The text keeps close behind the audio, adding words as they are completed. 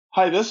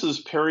Hi, this is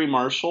Perry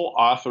Marshall,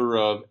 author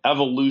of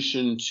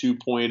Evolution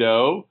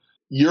 2.0.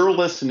 You're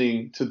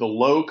listening to the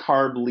Low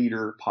Carb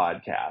Leader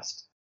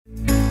Podcast.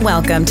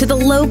 Welcome to the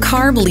Low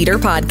Carb Leader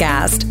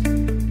Podcast,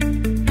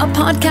 a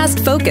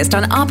podcast focused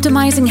on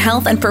optimizing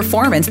health and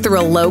performance through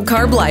a low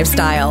carb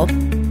lifestyle.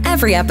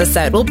 Every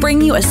episode will bring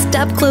you a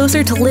step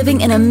closer to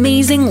living an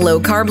amazing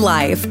low carb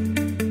life.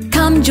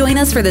 Come join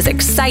us for this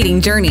exciting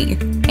journey.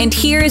 And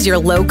here is your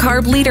low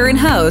carb leader and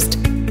host,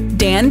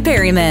 Dan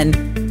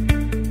Perryman.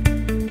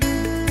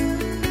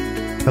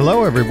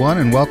 Hello, everyone,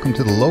 and welcome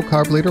to the Low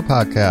Carb Leader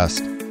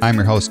Podcast. I'm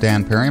your host,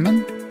 Dan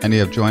Perryman, and you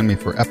have joined me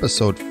for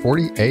episode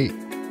 48.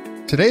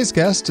 Today's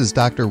guest is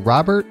Dr.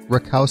 Robert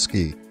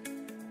Rakowski.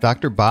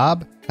 Dr.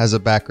 Bob has a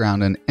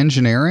background in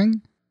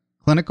engineering,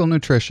 clinical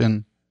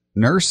nutrition,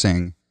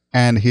 nursing,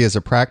 and he is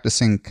a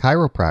practicing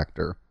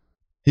chiropractor.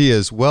 He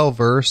is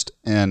well-versed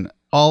in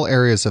all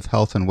areas of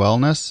health and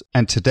wellness,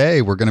 and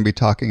today we're going to be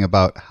talking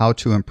about how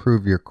to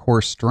improve your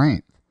core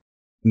strength.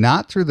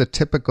 Not through the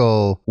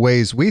typical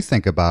ways we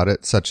think about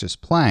it, such as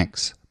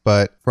planks,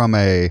 but from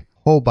a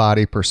whole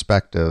body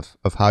perspective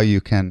of how you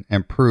can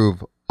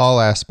improve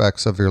all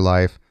aspects of your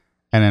life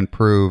and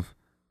improve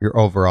your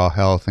overall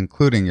health,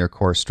 including your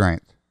core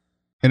strength.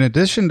 In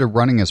addition to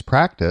running his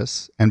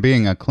practice and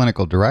being a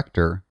clinical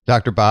director,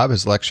 Dr. Bob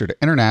has lectured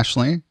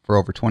internationally for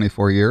over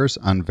 24 years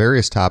on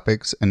various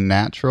topics in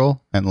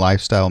natural and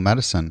lifestyle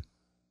medicine.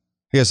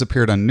 He has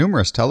appeared on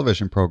numerous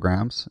television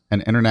programs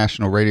and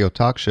international radio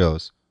talk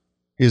shows.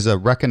 He is a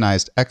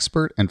recognized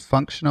expert in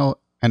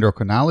functional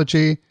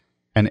endocrinology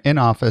and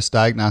in-office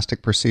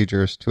diagnostic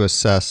procedures to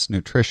assess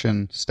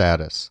nutrition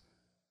status.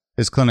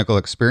 His clinical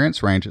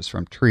experience ranges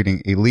from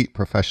treating elite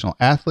professional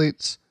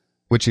athletes,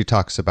 which he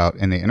talks about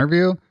in the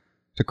interview,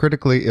 to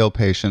critically ill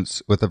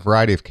patients with a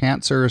variety of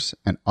cancers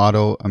and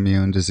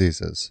autoimmune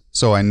diseases.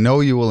 So I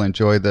know you will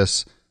enjoy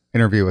this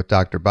interview with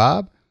Dr.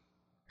 Bob.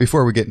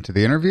 Before we get into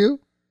the interview,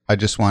 I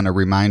just want to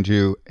remind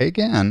you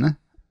again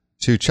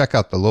to check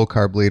out the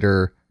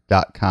lowcarbleader.com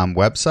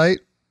website.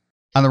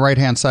 On the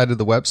right-hand side of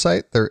the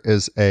website, there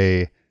is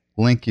a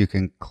link you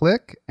can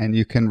click and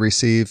you can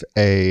receive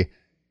a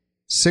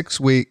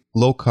 6-week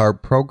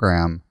low-carb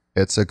program.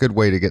 It's a good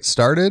way to get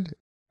started.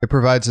 It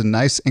provides a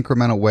nice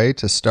incremental way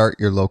to start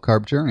your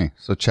low-carb journey,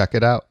 so check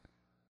it out.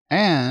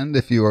 And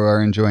if you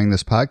are enjoying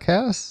this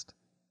podcast,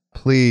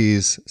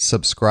 please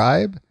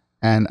subscribe,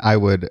 and I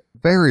would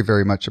very,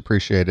 very much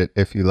appreciate it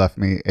if you left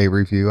me a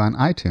review on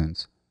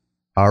iTunes.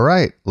 All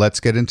right, let's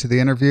get into the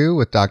interview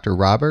with Dr.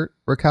 Robert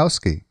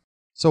Rakowski.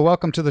 So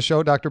welcome to the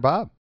show, Dr.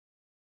 Bob.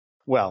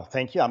 Well,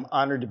 thank you. I'm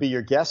honored to be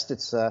your guest.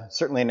 It's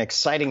certainly an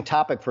exciting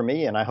topic for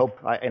me, and I hope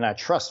and I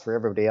trust for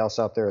everybody else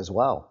out there as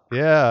well.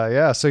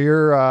 Yeah. So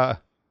you're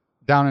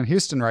down in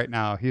Houston right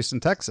now, Houston,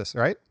 Texas,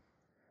 right?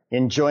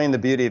 Enjoying the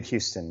beauty of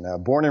Houston.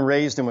 Born and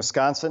raised in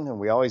Wisconsin, and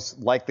we always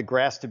like the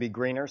grass to be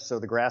greener, so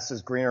the grass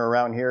is greener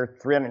around here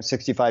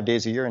 365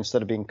 days a year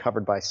instead of being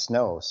covered by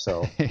snow.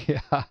 So,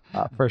 yeah,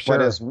 for sure.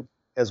 But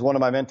as one of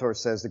my mentors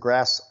says, the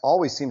grass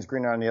always seems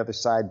greener on the other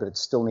side, but it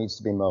still needs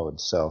to be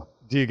mowed. So,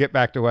 do you get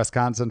back to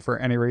Wisconsin for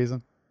any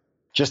reason?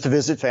 Just to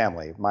visit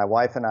family. My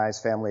wife and I's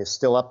family is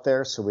still up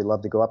there, so we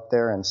love to go up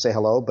there and say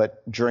hello,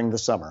 but during the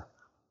summer.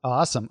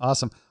 Awesome.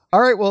 All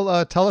right,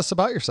 well, tell us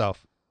about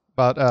yourself,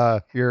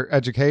 about your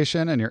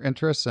education and your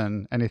interests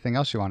and anything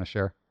else you want to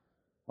share.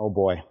 Oh,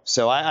 boy.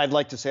 So I'd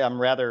like to say I'm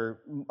rather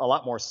a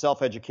lot more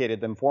self-educated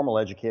than formal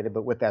educated,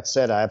 but with that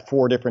said, I have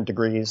 4 different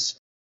degrees.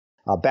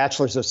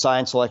 Bachelor's of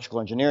Science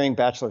Electrical Engineering,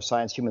 Bachelor of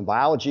Science Human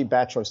Biology,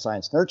 Bachelor of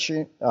Science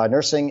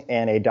Nursing,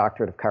 and a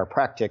Doctorate of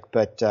Chiropractic.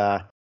 But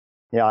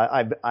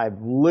I've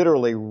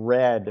literally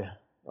read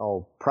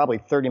probably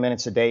 30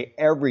 minutes a day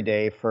every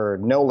day for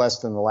no less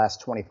than the last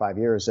 25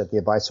 years at the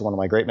advice of one of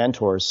my great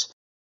mentors.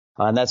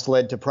 And that's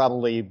led to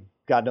probably,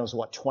 God knows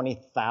what,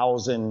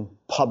 20,000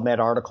 PubMed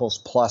articles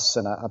plus,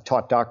 and I've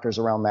taught doctors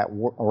around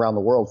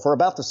the world for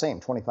about the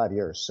same 25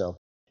 years. So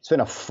it's been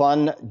a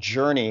fun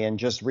journey, and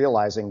just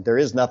realizing there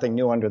is nothing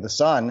new under the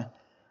sun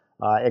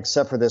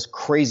except for this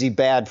crazy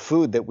bad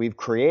food that we've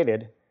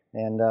created,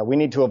 and we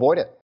need to avoid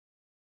it.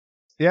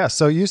 Yeah,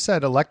 so you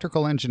said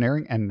electrical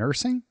engineering and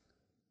nursing?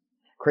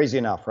 Crazy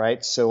enough,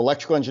 right? So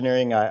electrical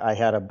engineering, I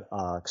had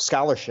a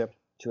scholarship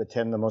to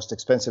attend the most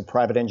expensive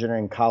private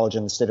engineering college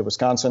in the state of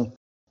Wisconsin,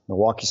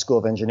 Milwaukee School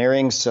of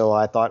Engineering. So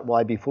I thought, well,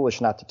 I'd be foolish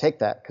not to take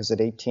that, because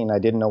at 18, I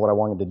didn't know what I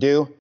wanted to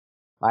do.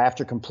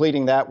 After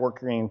completing that,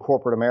 working in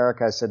corporate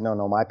America, I said, no,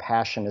 my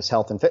passion is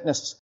health and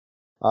fitness.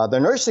 The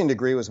nursing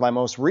degree was my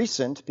most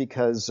recent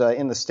because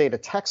in the state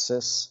of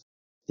Texas,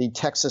 the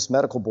Texas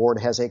Medical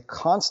Board has a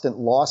constant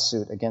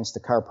lawsuit against the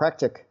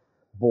chiropractic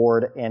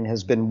board and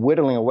has been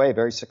whittling away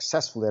very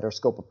successfully at our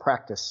scope of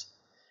practice.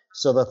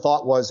 So the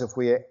thought was, if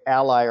we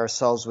ally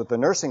ourselves with the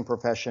nursing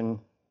profession,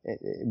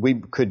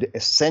 we could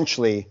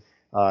essentially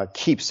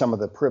keep some of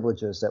the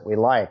privileges that we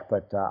like.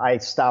 But I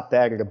stopped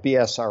that at a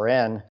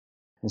BSRN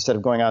instead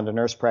of going on to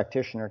nurse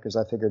practitioner, because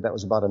I figured that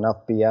was about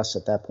enough BS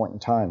at that point in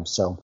time.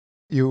 So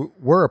You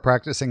were a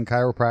practicing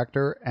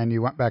chiropractor and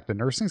you went back to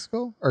nursing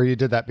school, or you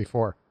did that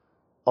before?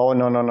 Oh,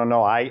 no, no, no,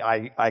 no.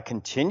 I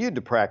continued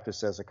to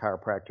practice as a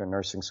chiropractor in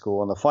nursing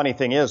school. And the funny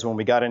thing is, when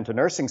we got into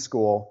nursing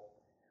school,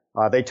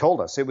 they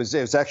told us it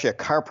was actually a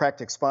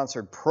chiropractic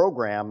sponsored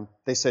program.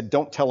 They said,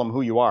 don't tell them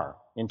who you are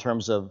in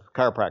terms of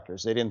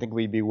chiropractors. They didn't think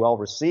we'd be well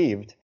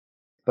received.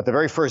 But the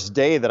very first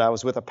day that I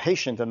was with a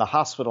patient in the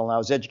hospital and I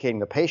was educating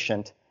the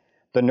patient,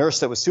 the nurse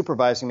that was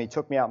supervising me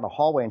took me out in the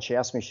hallway and she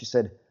asked me, she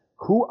said,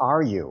 "Who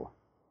are you?"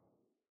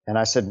 And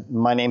I said,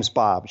 "My name's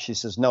Bob." She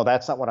says, "No,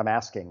 that's not what I'm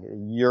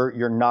asking.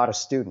 You're not a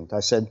student."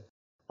 I said,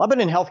 "I've been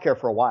in healthcare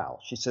for a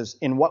while." She says,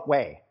 "In what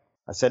way?"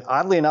 I said,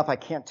 "Oddly enough, I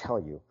can't tell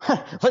you.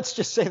 Let's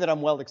just say that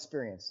I'm well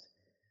experienced."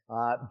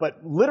 But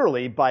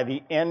literally by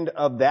the end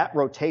of that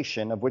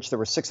rotation, of which there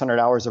were 600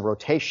 hours of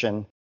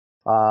rotation,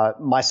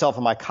 myself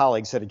and my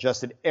colleagues had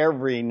adjusted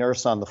every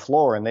nurse on the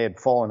floor and they had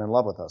fallen in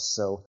love with us.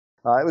 So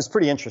it was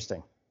pretty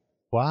interesting.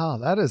 Wow,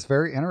 that is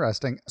very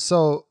interesting.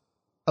 So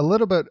a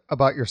little bit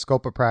about your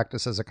scope of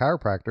practice as a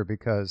chiropractor,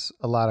 because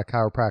a lot of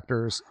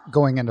chiropractors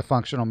going into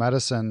functional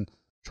medicine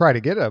try to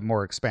get a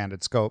more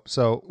expanded scope.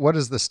 So what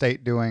is the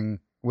state doing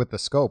with the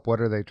scope? What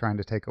are they trying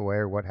to take away,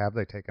 or what have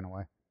they taken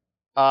away?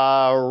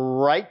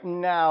 Right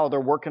now, they're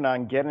working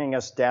on getting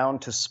us down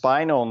to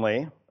spine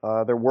only.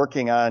 They're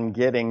working on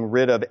getting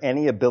rid of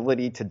any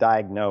ability to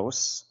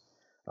diagnose.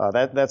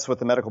 That's what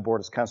the medical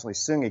board is constantly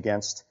suing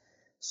against.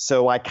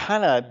 So I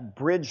kind of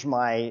bridge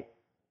my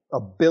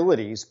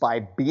abilities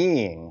by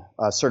being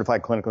a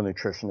certified clinical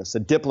nutritionist, a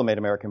diplomated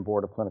American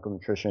Board of Clinical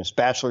Nutritionists,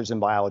 bachelor's in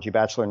biology,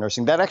 bachelor in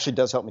nursing. That actually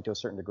does help me to a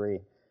certain degree.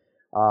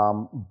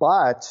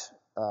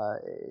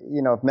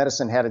 If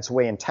medicine had its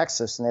way in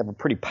Texas, and they have a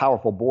pretty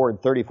powerful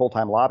board, 30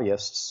 full-time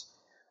lobbyists,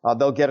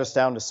 they'll get us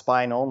down to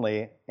spine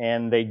only.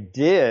 And they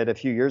did a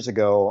few years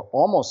ago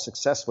almost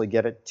successfully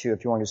get it to,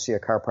 if you want to see a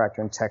chiropractor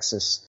in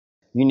Texas,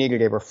 you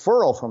needed a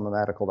referral from a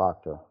medical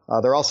doctor.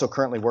 They're also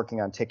currently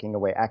working on taking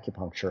away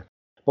acupuncture.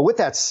 But with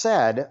that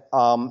said,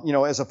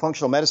 as a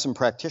functional medicine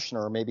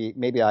practitioner,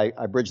 maybe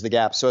I bridge the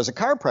gap. So as a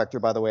chiropractor,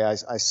 by the way,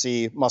 I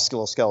see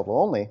musculoskeletal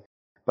only.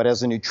 But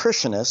as a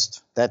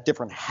nutritionist, that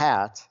different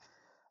hat,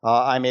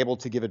 I'm able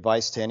to give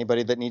advice to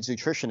anybody that needs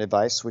nutrition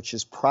advice, which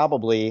is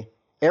probably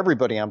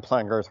everybody on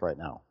planet Earth right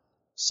now.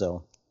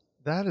 So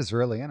that is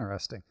really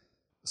interesting.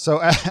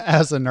 So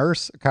as a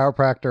nurse,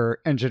 chiropractor,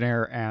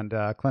 engineer, and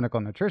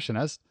clinical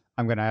nutritionist,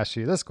 I'm going to ask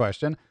you this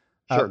question.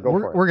 Sure, go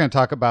for it. We're going to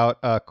talk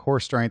about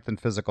core strength and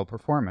physical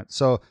performance.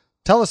 So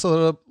tell us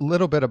a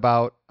little bit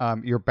about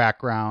your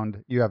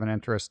background. You have an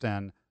interest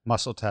in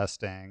muscle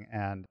testing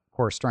and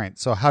core strength.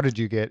 So how did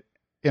you get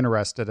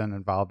interested and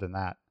involved in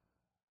that?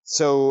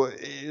 So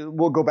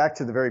we'll go back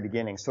to the very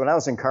beginning. So when I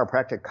was in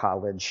chiropractic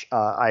college,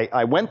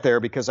 I went there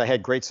because I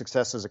had great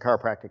success as a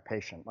chiropractic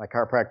patient. My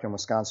chiropractor in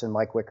Wisconsin,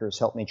 Mike Wickers,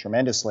 helped me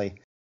tremendously.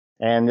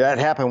 And that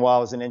happened while I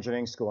was in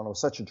engineering school, and it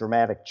was such a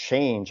dramatic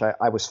change.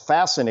 I was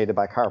fascinated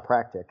by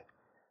chiropractic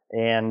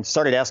and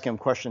started asking him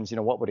questions,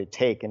 what would it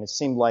take? And it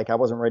seemed like I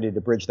wasn't ready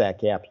to bridge that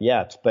gap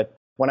yet. But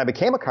when I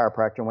became a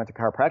chiropractor and went to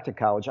chiropractic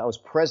college, I was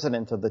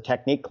president of the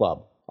technique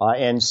club.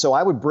 And so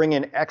I would bring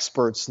in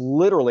experts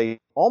literally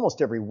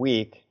almost every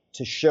week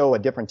to show a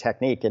different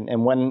technique.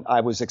 And when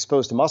I was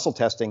exposed to muscle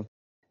testing,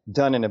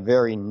 done in a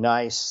very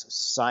nice,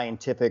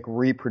 scientific,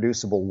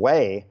 reproducible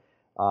way,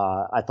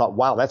 I thought,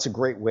 wow, that's a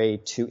great way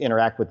to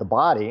interact with the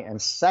body.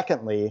 And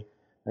secondly,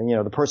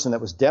 the person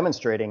that was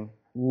demonstrating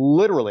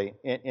literally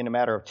in a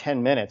matter of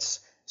 10 minutes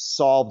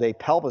solved a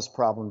pelvis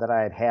problem that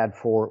I had had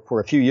for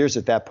a few years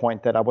at that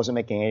point that I wasn't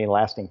making any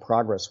lasting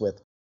progress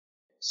with.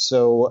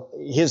 So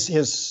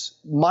his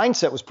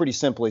mindset was pretty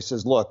simple. He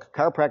says, look,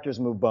 chiropractors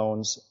move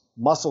bones,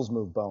 muscles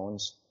move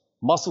bones,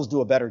 muscles do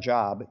a better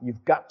job.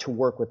 You've got to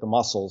work with the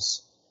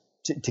muscles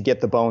to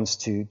get the bones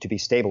to be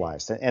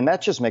stabilized. And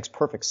that just makes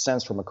perfect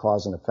sense from a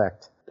cause and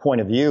effect point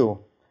of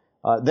view.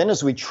 Then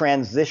as we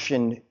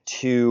transitioned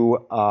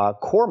to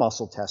core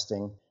muscle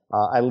testing,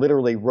 I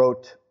literally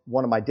wrote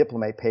one of my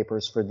diplomate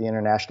papers for the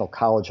International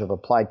College of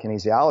Applied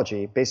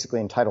Kinesiology,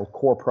 basically entitled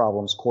Core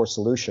Problems, Core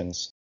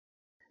Solutions.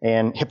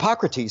 And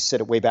Hippocrates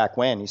said it way back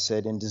when. He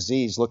said, in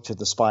disease, look to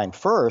the spine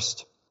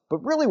first.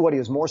 But really what he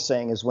was more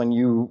saying is when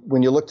you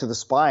look to the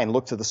spine,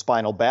 look to the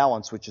spinal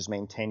balance, which is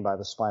maintained by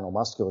the spinal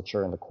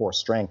musculature and the core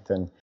strength.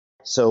 And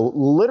so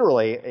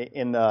literally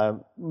in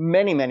the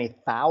many, many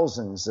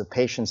thousands of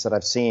patients that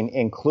I've seen,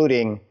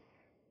 including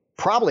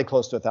probably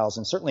close to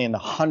 1,000, certainly in the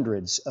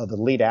hundreds of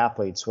elite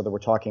athletes, whether we're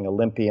talking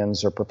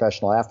Olympians or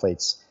professional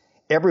athletes,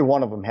 every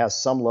one of them has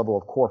some level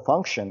of core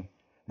function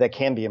that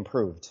can be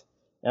improved.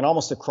 And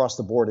almost across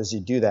the board, as you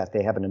do that,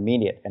 they have an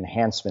immediate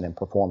enhancement in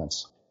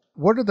performance.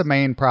 What are the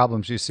main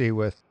problems you see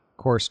with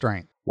core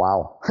strength?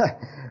 Wow.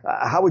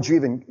 How would you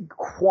even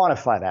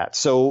quantify that?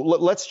 So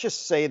let's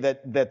just say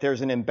that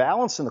there's an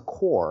imbalance in the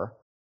core,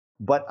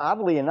 but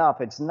oddly enough,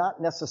 it's not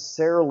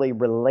necessarily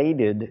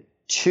related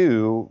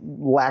to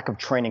lack of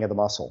training of the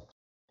muscle.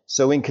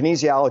 So in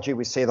kinesiology,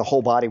 we say the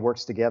whole body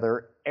works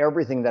together.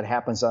 Everything that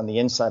happens on the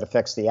inside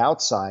affects the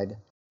outside.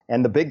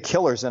 And the big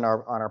killers on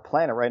our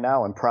planet right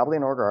now, and probably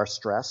in order, are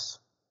stress,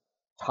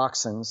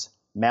 toxins,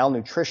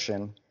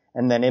 malnutrition,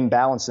 and then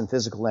imbalance in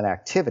physical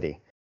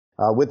inactivity.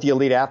 With the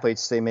elite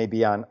athletes, they may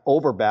be on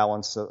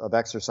overbalance of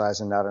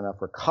exercise and not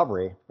enough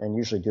recovery, and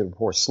usually due to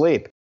poor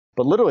sleep.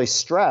 But literally,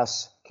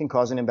 stress can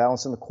cause an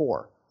imbalance in the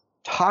core.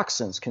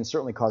 Toxins can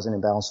certainly cause an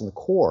imbalance in the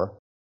core.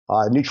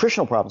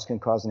 Nutritional problems can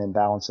cause an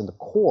imbalance in the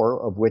core,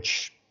 of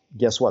which,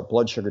 guess what,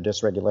 blood sugar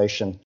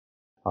dysregulation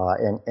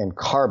and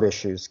carb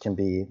issues can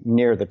be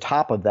near the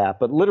top of that.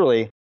 But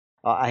literally,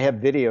 I have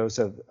videos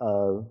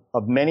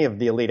of many of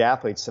the elite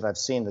athletes that I've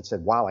seen that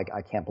said, wow,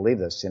 I can't believe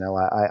this.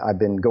 I've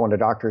been going to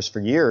doctors for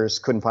years,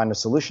 couldn't find a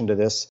solution to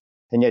this.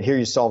 And yet here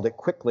you solved it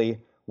quickly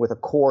with a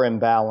core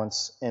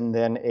imbalance and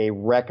then a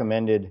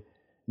recommended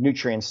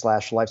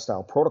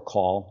nutrient/lifestyle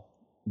protocol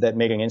that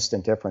made an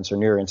instant difference or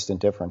near instant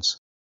difference.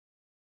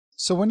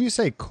 So when you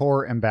say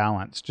core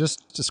imbalance,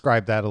 just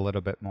describe that a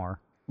little bit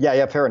more.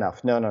 Yeah, fair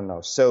enough.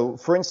 No. So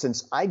for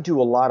instance, I do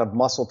a lot of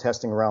muscle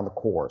testing around the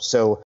core.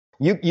 So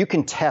you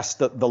can test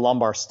the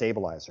lumbar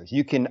stabilizers.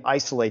 You can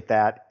isolate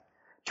that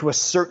to a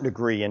certain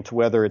degree into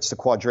whether it's the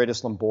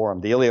quadratus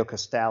lumborum, the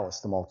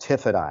iliocostalis, the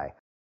multifidi.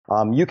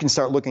 You can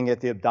start looking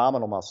at the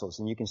abdominal muscles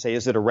and you can say,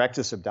 is it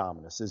erectus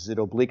abdominis? Is it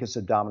obliquus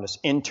abdominis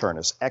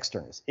internus,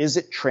 externus? Is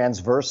it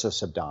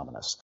transversus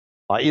abdominis?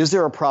 Is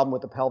there a problem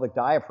with the pelvic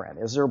diaphragm?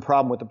 Is there a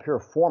problem with the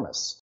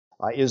piriformis?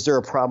 Is there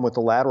a problem with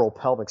the lateral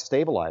pelvic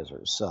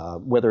stabilizers,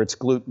 whether it's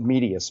glute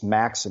medius,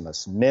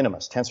 maximus,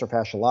 minimus, tensor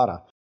fasciae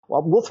lata?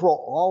 Well, we'll throw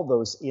all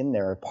those in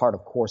there as part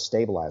of core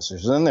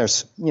stabilizers. And then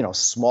there's,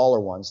 smaller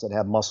ones that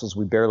have muscles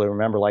we barely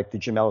remember, like the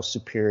gemellus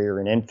superior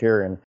and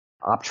inferior and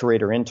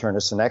obturator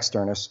internus and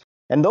externus.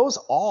 And those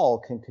all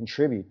can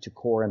contribute to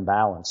core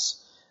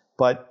imbalance.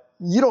 But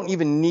you don't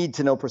even need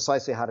to know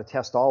precisely how to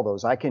test all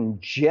those. I can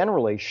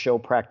generally show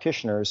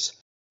practitioners,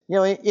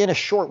 in a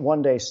short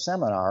one-day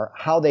seminar,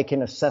 how they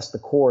can assess the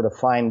core to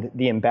find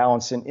the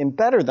imbalance in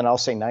better than, I'll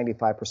say,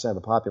 95% of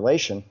the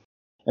population.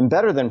 And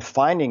better than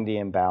finding the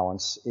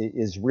imbalance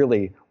is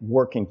really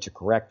working to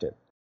correct it.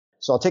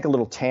 So I'll take a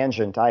little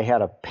tangent. I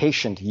had a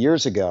patient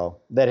years ago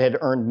that had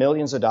earned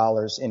millions of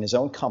dollars in his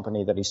own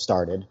company that he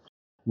started,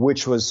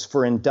 which was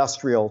for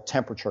industrial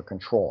temperature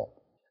control.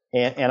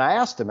 And I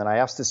asked him, and I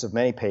asked this of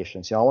many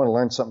patients, I want to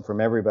learn something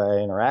from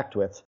everybody I interact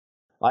with.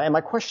 And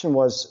my question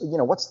was,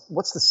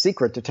 what's the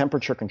secret to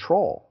temperature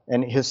control?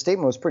 And his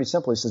statement was pretty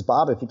simple. He says,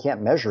 Bob, if you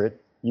can't measure it,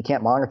 you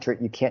can't monitor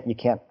it, you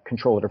can't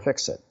control it or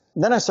fix it.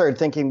 And then I started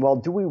thinking, well,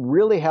 do we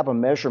really have a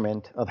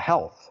measurement of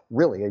health,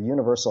 really, a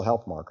universal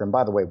health marker? And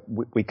by the way,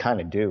 we kind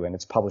of do, and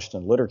it's published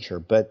in literature.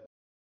 But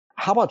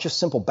how about just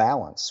simple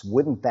balance?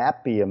 Wouldn't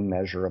that be a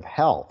measure of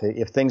health?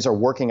 If things are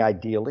working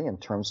ideally in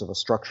terms of a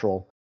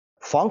structural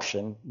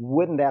function,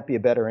 wouldn't that be a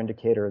better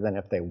indicator than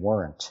if they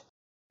weren't?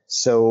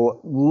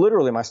 So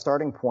literally my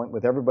starting point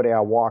with everybody I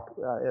walk,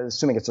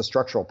 assuming it's a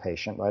structural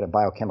patient, right, a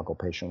biochemical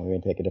patient, we're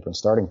going to take a different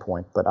starting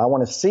point. But I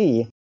want to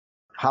see,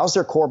 how's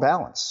their core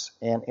balance?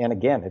 And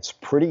again, it's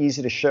pretty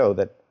easy to show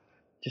that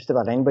just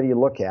about anybody you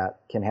look at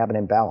can have an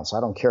imbalance.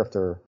 I don't care if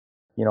they're,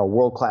 a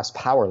world-class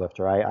power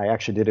lifter. I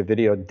actually did a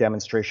video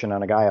demonstration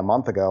on a guy a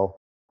month ago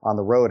on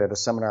the road at a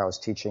seminar I was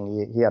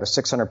teaching. He had a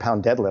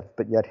 600-pound deadlift,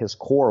 but yet his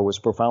core was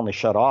profoundly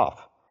shut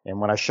off.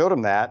 And when I showed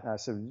him that, I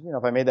said,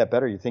 if I made that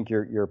better, you think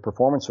your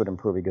performance would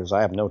improve? He goes,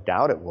 I have no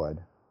doubt it would.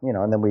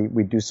 And then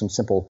we do some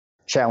simple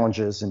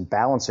challenges and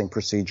balancing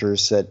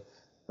procedures that,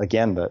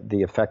 again,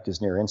 the effect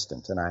is near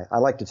instant. And I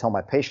like to tell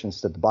my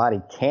patients that the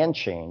body can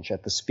change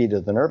at the speed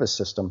of the nervous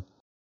system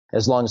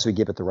as long as we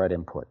give it the right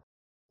input.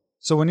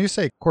 So when you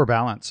say core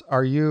balance,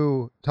 are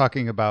you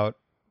talking about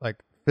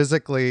like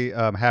physically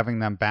having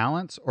them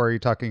balance, or are you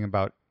talking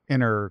about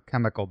inner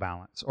chemical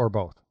balance, or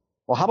both?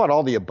 Well, how about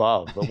all the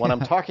above? But when I'm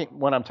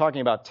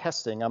talking about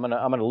testing, I'm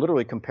gonna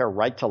literally compare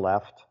right to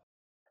left.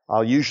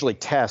 I'll usually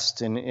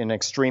test in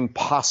extreme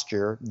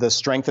posture the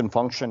strength and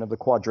function of the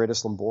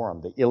quadratus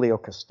lumborum, the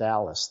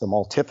iliocostalis, the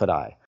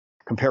multifidi.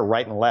 Compare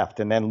right and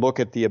left, and then look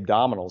at the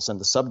abdominals and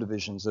the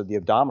subdivisions of the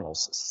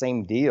abdominals.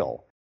 Same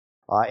deal.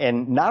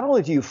 And not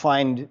only do you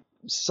find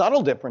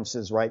subtle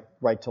differences right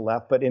to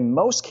left, but in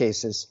most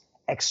cases,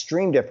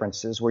 extreme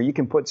differences where you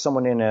can put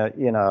someone in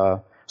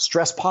a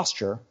stress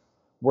posture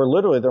where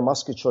literally their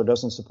musculature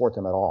doesn't support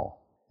them at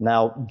all.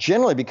 Now,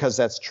 generally because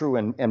that's true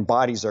and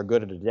bodies are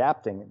good at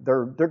adapting,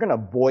 they're going to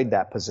avoid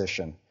that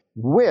position,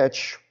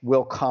 which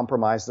will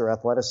compromise their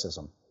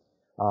athleticism.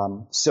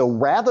 So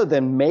rather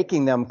than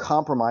making them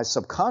compromise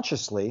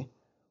subconsciously,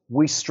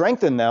 we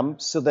strengthen them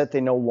so that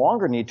they no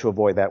longer need to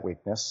avoid that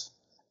weakness,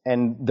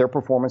 and their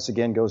performance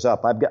again goes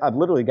up. I've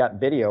literally got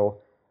video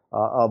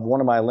of one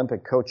of my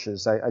Olympic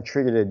coaches. I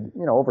treated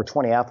over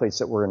 20 athletes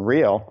that were in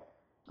Rio,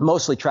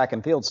 mostly track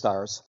and field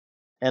stars.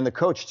 And the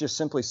coach just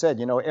simply said,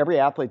 every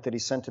athlete that he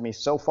sent to me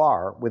so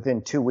far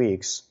within 2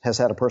 weeks has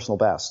had a personal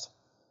best.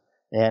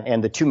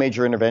 And the two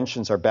major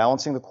interventions are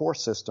balancing the core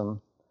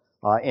system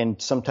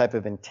and some type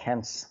of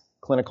intense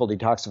clinical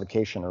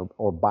detoxification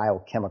or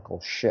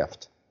biochemical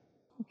shift.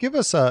 Give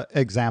us an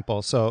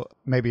example. So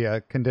maybe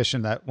a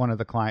condition that one of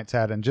the clients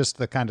had and just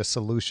the kind of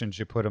solutions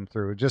you put them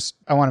through.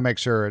 I want to make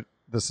sure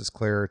this is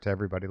clear to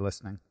everybody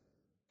listening.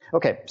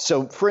 Okay,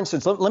 so for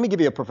instance, let me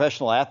give you a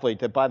professional athlete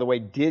that, by the way,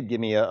 did give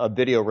me a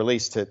video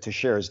release to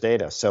share his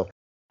data. So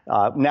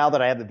now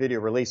that I have the video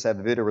release, I have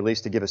the video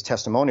release to give his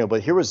testimonial.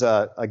 But here was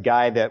a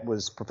guy that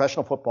was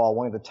professional football,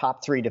 one of the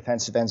top 3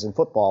 defensive ends in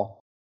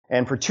football.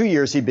 And for 2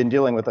 years, he'd been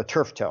dealing with a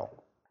turf toe.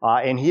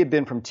 And he had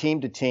been from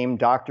team to team,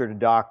 doctor to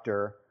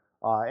doctor,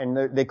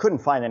 and they couldn't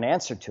find an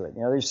answer to it.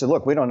 They said,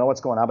 look, we don't know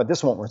what's going on, but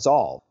this won't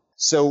resolve.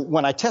 So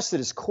when I tested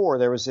his core,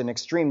 there was an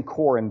extreme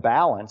core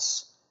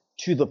imbalance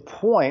to the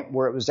point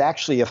where it was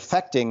actually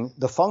affecting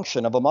the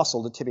function of a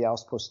muscle, the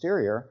tibialis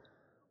posterior,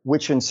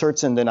 which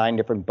inserts into 9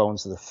 different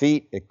bones of the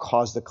feet. It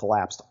caused a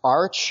collapsed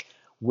arch,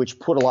 which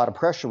put a lot of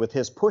pressure with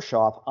his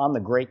push-off on the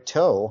great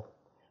toe,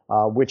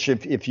 which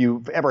if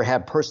you've ever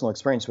had personal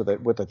experience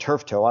with a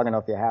turf toe, I don't know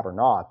if you have or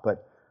not,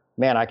 but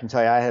man, I can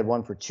tell you I had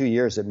one for 2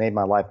 years that made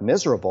my life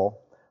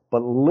miserable.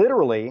 But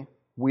literally,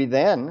 we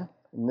then,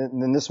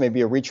 and this may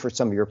be a reach for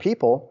some of your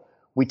people,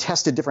 we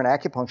tested different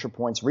acupuncture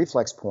points,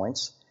 reflex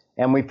points,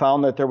 and we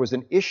found that there was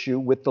an issue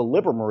with the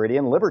liver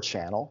meridian, liver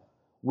channel.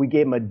 We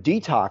gave him a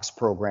detox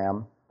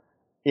program,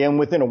 and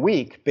within a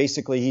week,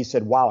 basically he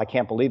said, wow, I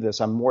can't believe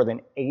this. I'm more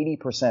than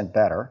 80%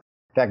 better.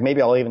 In fact,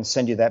 maybe I'll even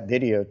send you that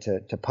video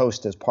to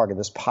post as part of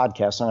this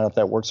podcast. I don't know if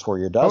that works for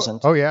you or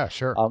doesn't. Oh yeah,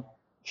 sure.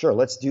 Sure,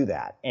 let's do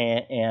that.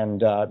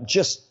 And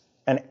just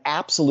an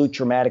absolute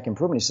dramatic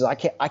improvement. He says,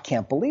 I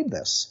can't believe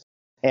this.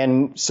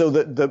 And so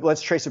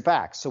let's trace it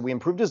back. So we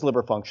improved his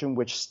liver function,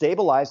 which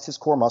stabilized his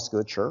core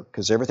musculature,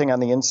 because everything on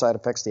the inside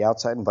affects the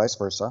outside and vice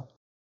versa.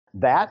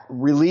 That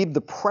relieved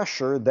the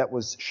pressure that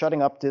was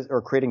shutting up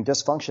or creating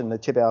dysfunction in the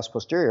tibialis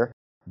posterior.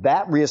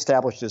 That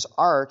reestablished his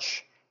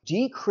arch,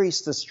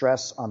 decreased the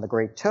stress on the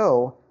great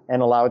toe,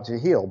 and allowed it to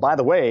heal. By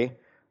the way,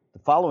 the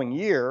following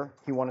year,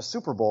 he won a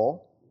Super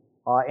Bowl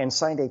and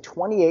signed a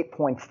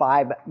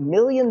 $28.5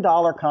 million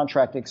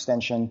contract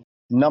extension,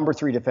 number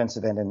 3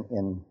 defensive end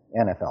in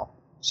NFL.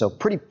 So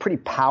pretty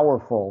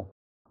powerful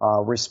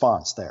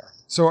response there.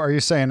 So are you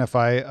saying if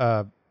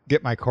I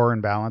get my core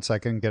in balance, I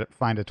can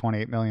find a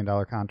 $28 million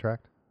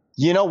contract?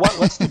 You know what?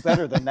 Let's do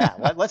better than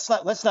that. Let's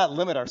not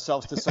limit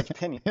ourselves to such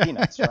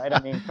peanuts, right?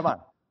 I mean, come on.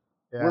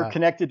 Yeah. We're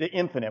connected to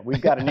infinite.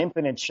 We've got an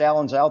infinite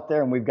challenge out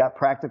there, and we've got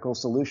practical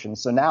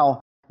solutions. So now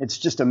it's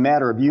just a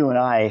matter of you and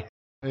I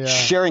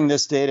sharing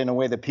this data in a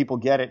way that people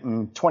get it,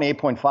 and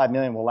 28.5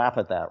 million will laugh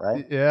at that,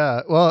 right?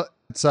 Yeah. Well,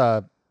 it's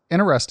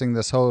interesting,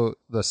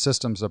 the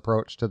systems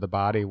approach to the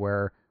body,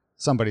 where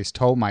somebody's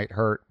toe might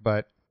hurt,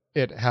 but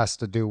it has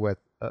to do with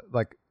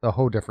like a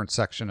whole different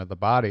section of the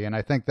body. And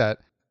I think that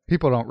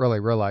people don't really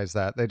realize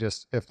that. They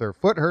just, if their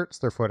foot hurts,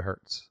 their foot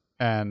hurts.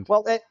 And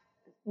well,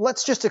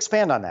 let's just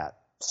expand on that.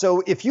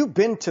 So if you've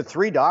been to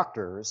 3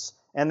 doctors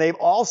and they've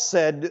all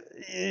said,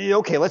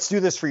 okay, let's do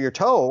this for your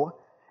toe,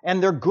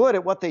 and they're good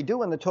at what they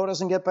do and the toe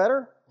doesn't get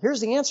better,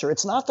 here's the answer.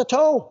 It's not the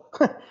toe.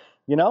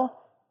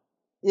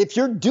 If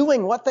you're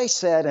doing what they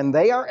said and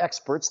they are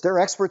experts, they're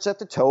experts at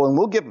the toe, and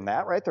we'll give them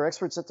that, right? They're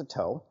experts at the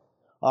toe.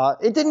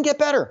 It didn't get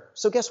better.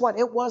 So guess what?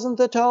 It wasn't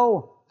the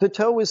toe. The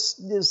toe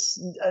is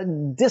a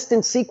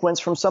distant sequence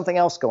from something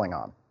else going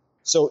on.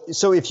 So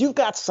if you've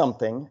got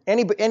something,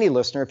 any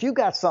listener, if you've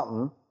got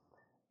something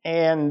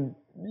and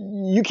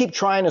you keep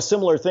trying a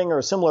similar thing or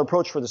a similar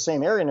approach for the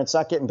same area and it's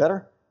not getting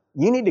better,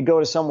 you need to go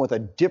to someone with a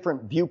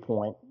different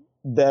viewpoint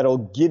that'll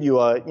give you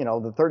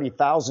the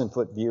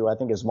 30,000-foot view, I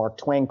think as Mark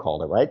Twain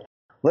called it, right?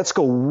 Let's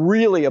go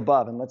really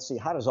above and let's see,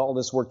 how does all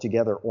this work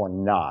together or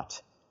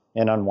not,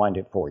 and unwind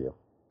it for you.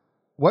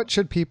 What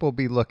should people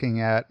be looking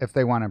at if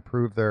they want to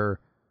improve their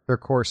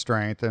core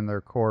strength and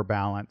their core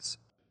balance?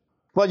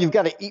 Well, you've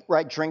got to eat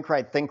right, drink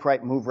right, think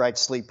right, move right,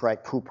 sleep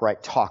right, poop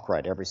right, talk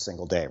right every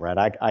single day,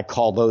 right? I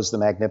call those the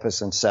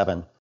Magnificent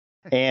Seven.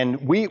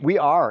 And we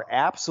are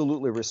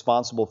absolutely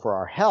responsible for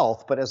our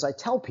health. But as I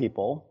tell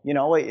people,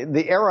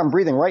 the air I'm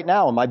breathing right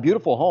now in my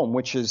beautiful home,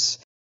 which is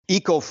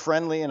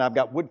eco-friendly, and I've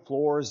got wood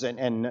floors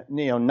and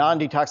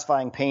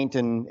non-detoxifying paint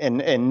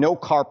and no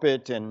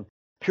carpet and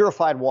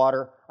purified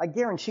water, I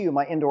guarantee you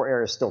my indoor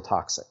air is still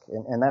toxic.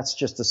 And that's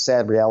just the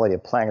sad reality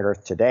of planet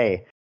Earth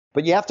today.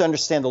 But you have to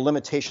understand the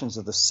limitations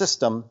of the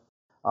system.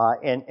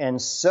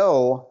 And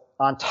so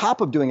on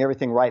top of doing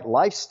everything right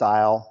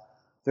lifestyle,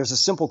 there's a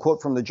simple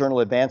quote from the journal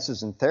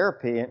Advances in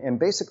Therapy. And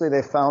basically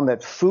they found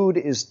that food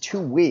is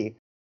too weak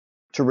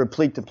to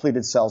replete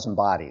depleted cells and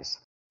bodies.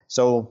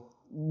 So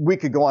we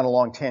could go on a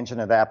long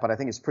tangent of that, but I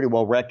think it's pretty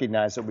well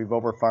recognized that we've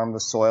overfarmed the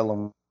soil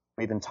and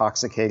we've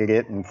intoxicated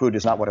it, and food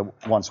is not what it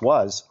once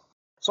was.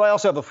 So I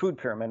also have a food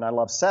pyramid, and I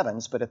love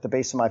sevens, but at the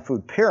base of my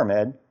food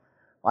pyramid,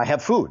 I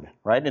have food,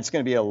 right? And it's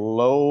going to be a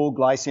low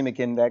glycemic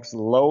index,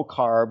 low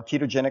carb,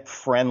 ketogenic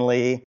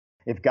friendly.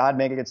 If God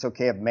made it, it's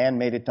okay. If man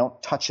made it,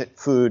 don't touch it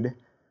food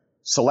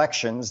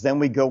selections. Then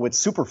we go with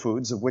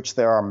superfoods, of which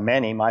there are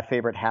many. My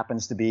favorite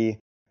happens to be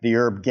the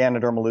herb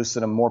Ganoderma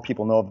lucidum. More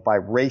people know of it by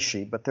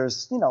reishi, but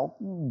there's,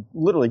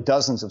 literally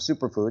dozens of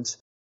superfoods.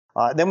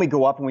 Then we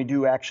go up and we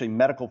do actually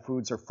medical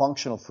foods or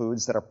functional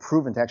foods that are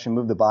proven to actually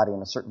move the body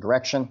in a certain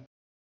direction.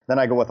 Then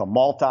I go with a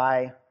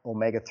multi,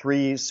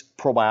 omega-3s,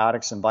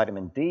 probiotics, and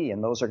vitamin D,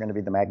 and those are going to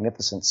be the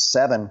Magnificent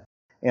Seven.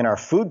 in our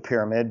food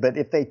pyramid. But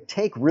if they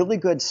take really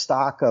good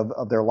stock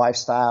of their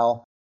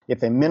lifestyle, if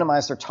they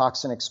minimize their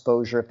toxin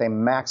exposure, if they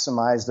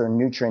maximize their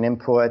nutrient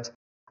input,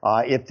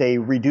 if they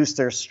reduce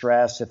their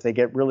stress, if they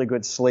get really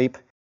good sleep,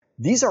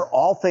 these are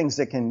all things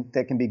that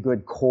can be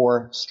good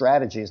core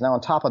strategies. Now,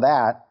 on top of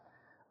that,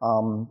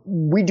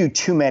 we do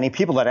too many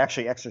people that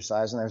actually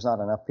exercise, and there's not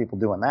enough people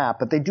doing that,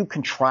 but they do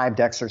contrived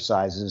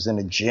exercises in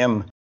a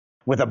gym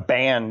with a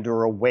band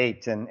or a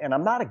weight. And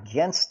I'm not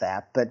against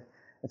that, but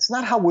it's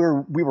not how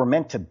we were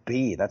meant to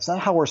be. That's not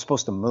how we're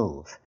supposed to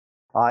move.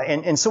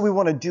 And so we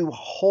want to do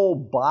whole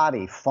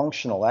body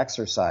functional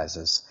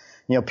exercises.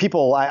 You know,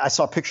 people, I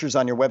saw pictures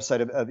on your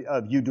website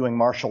of you doing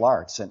martial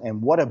arts,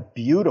 and what a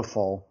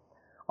beautiful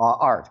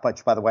art.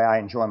 But by the way, I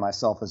enjoy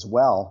myself as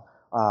well.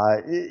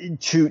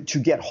 To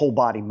get whole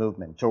body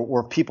movement,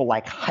 or people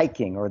like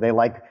hiking, or they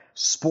like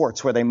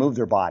sports where they move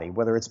their body,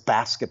 whether it's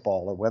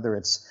basketball or whether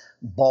it's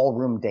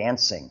ballroom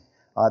dancing.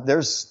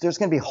 There's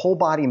going to be whole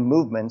body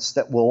movements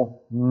that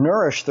will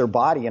nourish their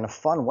body in a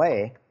fun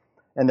way,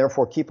 and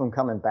therefore keep them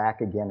coming back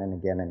again and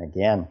again and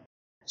again.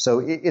 So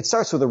it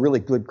starts with a really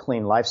good,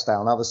 clean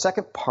lifestyle. Now, the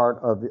second part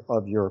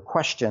of your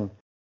question,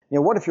 you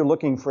know, what if you're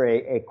looking for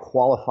a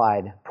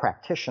qualified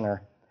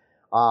practitioner?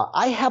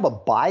 I have a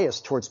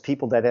bias towards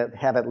people that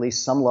have at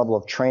least some level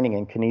of training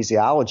in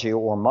kinesiology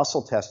or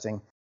muscle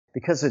testing,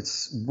 because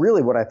it's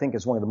really what I think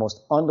is one of the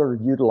most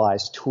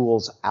underutilized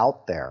tools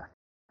out there.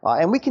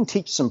 And we can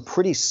teach some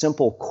pretty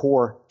simple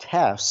core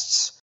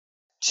tests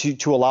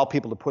to allow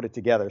people to put it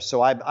together.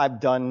 So I've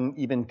done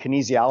even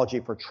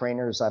kinesiology for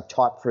trainers. I've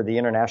taught for the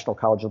International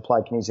College of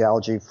Applied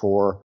Kinesiology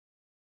for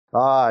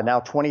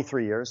now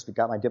 23 years. We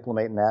got my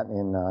diplomate in that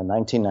in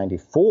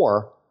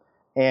 1994.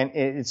 And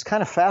it's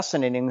kind of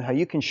fascinating how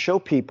you can show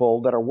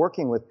people that are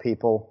working with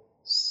people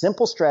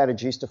simple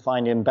strategies to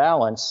find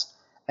imbalance,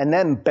 and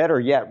then better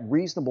yet,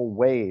 reasonable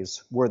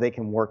ways where they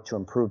can work to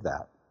improve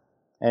that.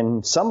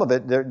 And some of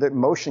it, the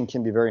motion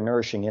can be very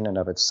nourishing in and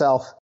of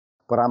itself,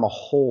 but I'm a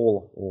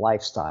whole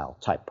lifestyle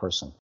type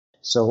person.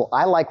 So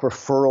I like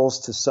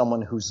referrals to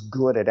someone who's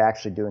good at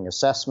actually doing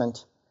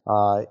assessment.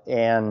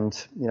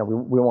 And, you know,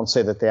 we won't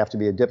say that they have to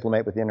be a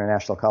diplomate with the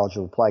International College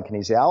of Applied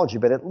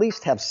Kinesiology, but at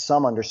least have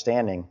some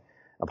understanding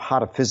of how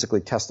to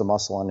physically test a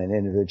muscle on an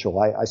individual.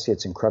 I see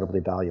it's incredibly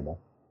valuable.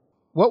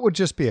 What would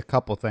just be a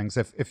couple things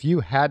if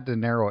you had to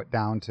narrow it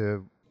down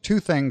to two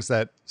things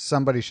that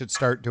somebody should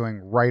start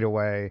doing right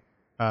away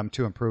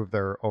to improve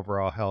their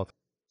overall health?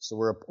 So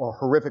we're a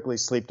horrifically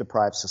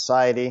sleep-deprived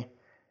society.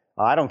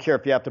 I don't care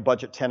if you have to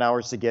budget 10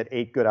 hours to get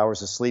 8 good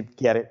hours of sleep,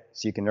 get it,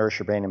 so you can nourish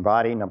your brain and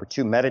body. Number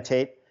 2,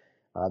 meditate.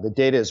 The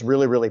data is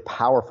really, really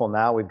powerful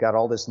now. We've got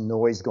all this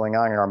noise going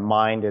on in our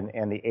mind,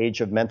 and the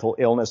age of mental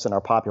illness in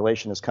our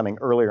population is coming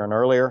earlier and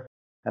earlier.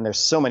 And there's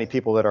so many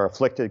people that are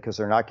afflicted because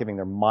they're not giving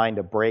their mind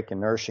a break and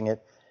nourishing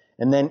it.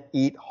 And then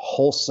eat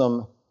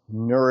wholesome,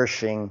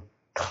 nourishing,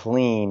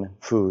 clean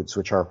foods,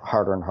 which are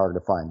harder and harder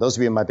to find. Those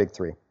would be my big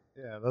 3.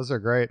 Yeah, those are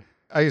great.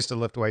 I used to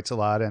lift weights a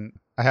lot, and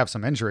I have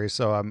some injuries,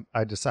 so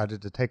I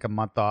decided to take a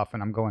month off,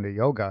 and I'm going to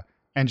yoga.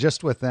 And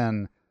just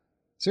within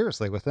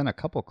a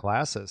couple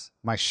classes,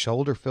 my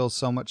shoulder feels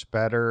so much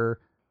better.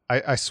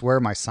 I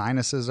swear my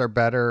sinuses are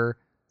better,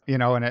 you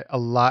know, and a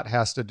lot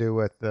has to do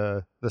with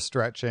the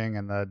stretching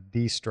and the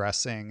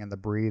de-stressing and the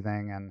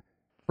breathing. And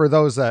for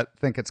those that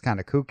think it's kind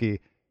of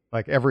kooky,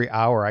 like every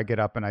hour I get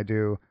up and I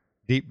do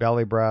deep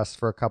belly breaths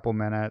for a couple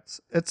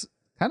minutes. It's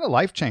kind of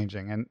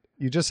life-changing, and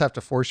you just have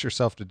to force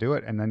yourself to do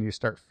it, and then you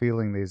start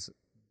feeling these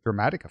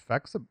dramatic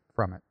effects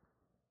from it.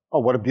 Oh,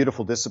 what a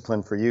beautiful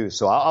discipline for you.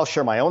 So I'll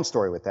share my own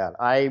story with that.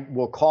 I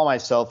will call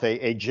myself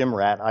a gym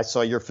rat. I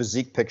saw your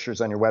physique pictures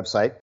on your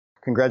website.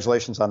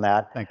 Congratulations on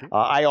that. Thank you.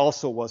 I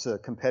also was a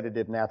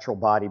competitive natural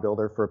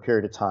bodybuilder for a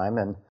period of time.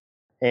 And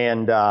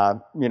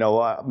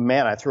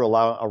man, I threw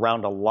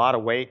around a lot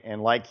of weight.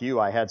 And like you,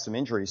 I had some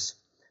injuries.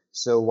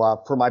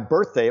 So for my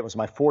birthday, it was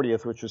my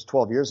 40th, which was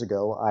 12 years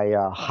ago,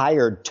 I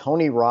hired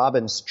Tony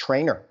Robbins'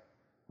 trainer,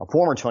 a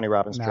former Tony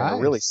Robbins trainer, a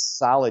really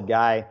solid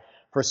guy,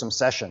 for some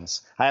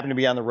sessions. I happened to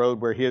be on the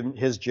road where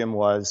his gym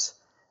was,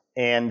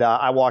 and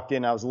I walked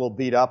in. I was a little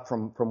beat up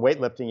from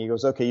weightlifting. He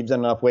goes, "Okay, you've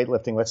done enough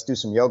weightlifting. Let's do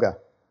some yoga."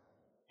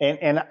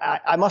 And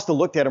I must have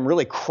looked at him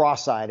really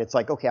cross-eyed. It's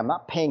like, okay, I'm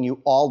not paying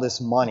you all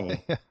this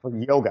money for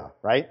yoga,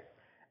 right?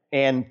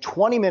 And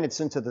 20 minutes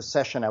into the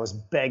session, I was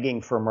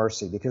begging for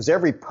mercy because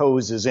every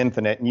pose is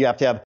infinite, and you have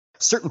to have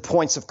certain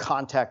points of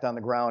contact on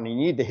the ground. And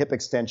you need the hip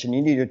extension,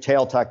 you need your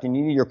tail tucked, and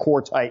you need your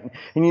core tight, and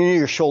you need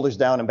your shoulders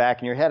down and back,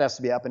 and your head has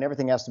to be up, and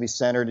everything has to be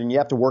centered, and you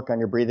have to work on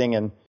your breathing.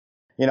 And,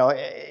 you know,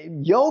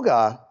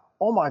 yoga,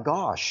 oh my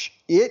gosh,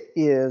 it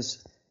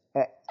is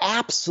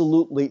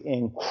absolutely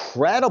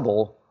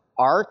incredible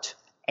art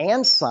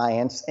and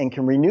science, and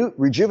can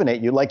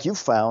rejuvenate you like you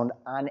found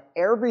on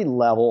every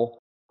level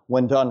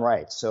when done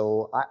right.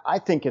 So I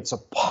think it's a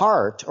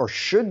part, or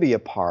should be a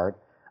part,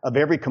 of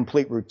every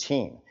complete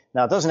routine.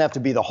 Now, it doesn't have to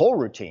be the whole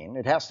routine.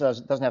 It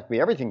doesn't have to be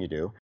everything you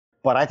do,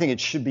 but I think it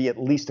should be at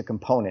least a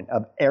component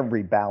of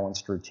every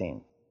balanced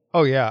routine.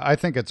 Oh, yeah. I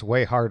think it's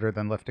way harder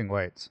than lifting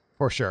weights,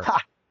 for sure.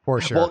 for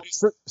sure. Well,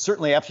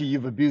 certainly after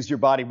you've abused your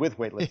body with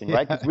weightlifting, Yeah.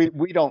 right? Because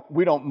we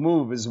don't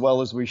move as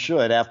well as we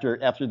should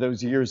after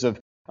those years of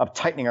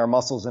tightening our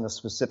muscles in a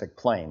specific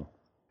plane.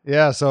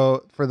 Yeah.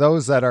 So for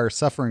those that are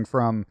suffering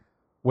from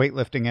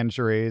weightlifting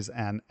injuries,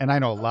 and I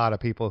know a lot of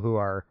people who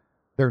are,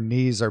 their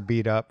knees are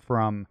beat up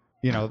from,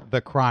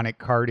 the chronic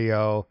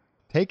cardio,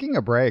 taking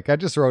a break. I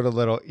just wrote a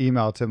little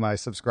email to my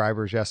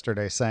subscribers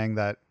yesterday saying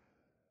that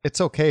it's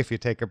okay if you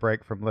take a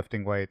break from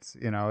lifting weights.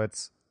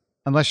 It's,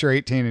 unless you're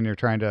 18 and you're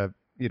trying to,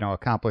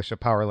 accomplish a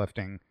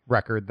powerlifting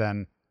record,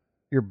 then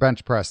your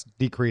bench press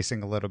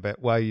decreasing a little bit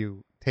while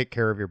you take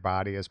care of your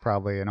body is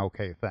probably an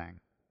okay thing.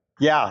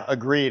 Yeah,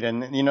 agreed.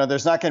 And,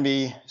 there's not going to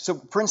be,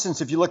 so for instance,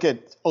 if you look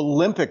at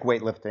Olympic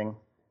weightlifting,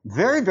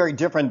 very, very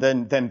different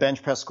than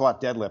bench press,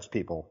 squat, deadlift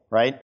people,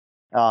 right?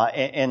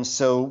 And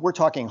so we're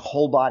talking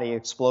whole body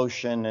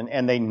explosion,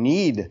 and they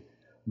need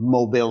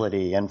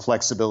mobility and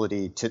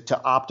flexibility to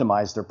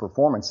optimize their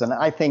performance. And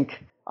I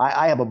think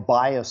I have a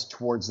bias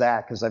towards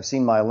that because I've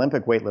seen my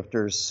Olympic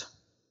weightlifters,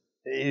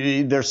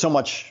 they're so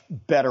much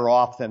better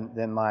off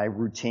than my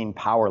routine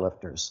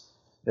powerlifters,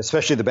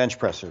 especially the bench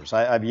pressers.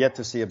 I've yet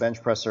to see a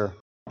bench presser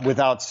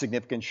without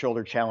significant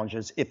shoulder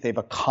challenges if they've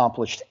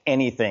accomplished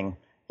anything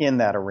in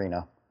that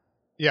arena.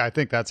 Yeah, I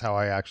think that's how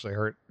I actually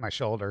hurt my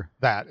shoulder,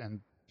 that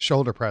and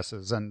shoulder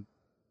presses. And,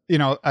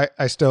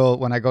 I still,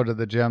 when I go to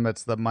the gym,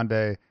 it's the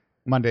Monday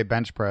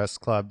bench press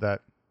club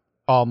that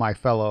all my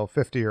fellow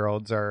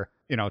 50-year-olds are,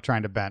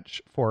 trying to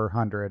bench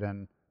 400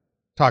 and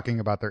talking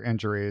about their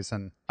injuries.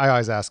 And I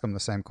always ask them the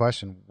same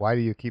question: why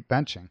do you keep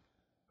benching? And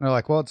they're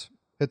like, well,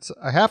 it's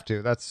I have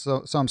to. That's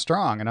so I'm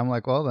strong. And I'm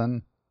like, well,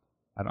 then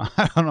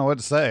I don't know what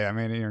to say. I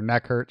mean, your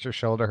neck hurts, your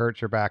shoulder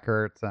hurts, your back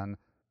hurts, and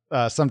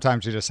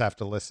sometimes you just have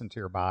to listen to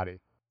your body.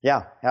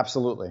 Yeah,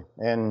 absolutely.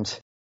 And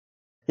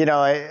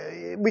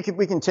we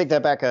can take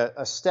that back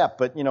a step,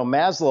 but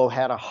Maslow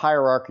had a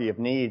hierarchy of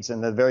needs,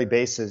 and the very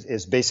base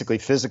is basically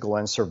physical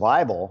and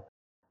survival.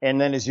 And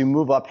then as you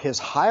move up his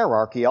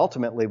hierarchy,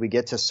 ultimately we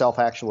get to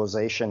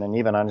self-actualization, and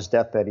even on his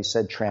deathbed he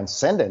said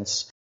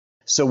transcendence.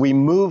 So we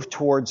move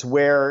towards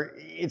where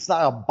it's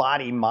not a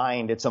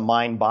body-mind, it's a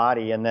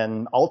mind-body, and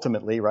then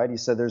ultimately, right, he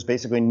said there's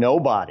basically no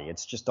body,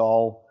 it's just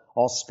all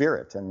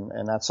spirit,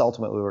 and that's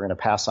ultimately what we're going to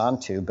pass on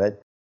to.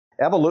 But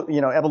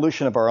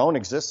evolution of our own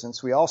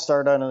existence, we all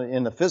start out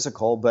in the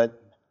physical,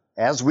 but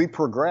as we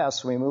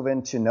progress, we move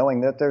into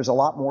knowing that there's a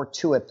lot more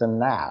to it than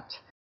that.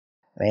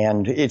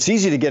 And it's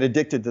easy to get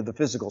addicted to the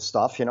physical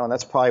stuff, and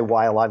that's probably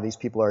why a lot of these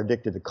people are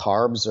addicted to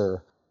carbs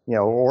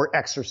or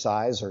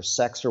exercise or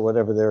sex or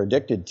whatever they're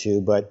addicted to.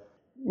 But,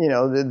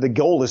 the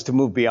goal is to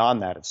move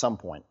beyond that at some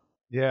point.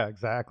 Yeah,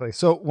 exactly.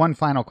 So one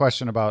final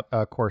question about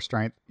core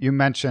strength. You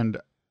mentioned,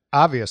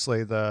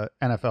 obviously, the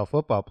NFL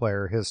football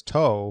player, his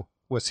toe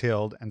was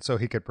healed, and so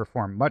he could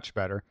perform much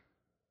better.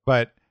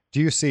 But do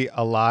you see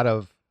a lot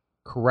of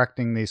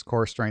correcting these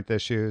core strength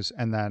issues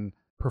and then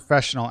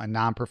professional and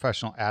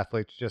non-professional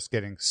athletes just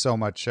getting so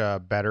much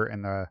better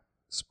in the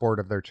sport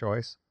of their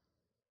choice?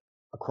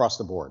 Across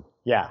the board,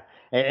 yeah.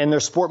 And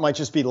their sport might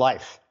just be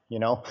life,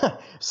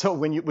 So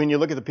when you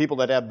look at the people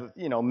that have,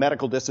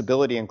 medical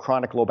disability and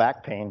chronic low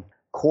back pain,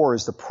 core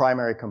is the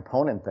primary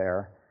component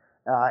there.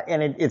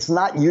 And it's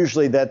not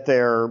usually that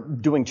they're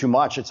doing too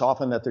much. It's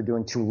often that they're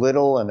doing too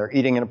little, and they're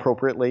eating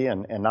inappropriately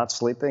and not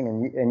sleeping,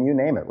 and you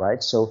name it,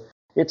 right? So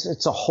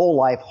it's a whole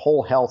life,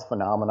 whole health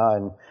phenomena.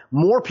 And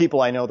more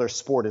people I know, their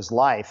sport is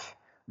life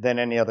than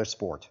any other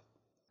sport.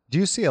 Do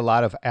you see a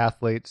lot of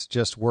athletes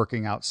just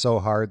working out so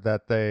hard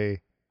that they're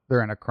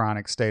in a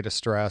chronic state of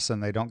stress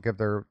and they don't give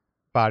their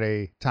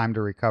body time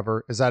to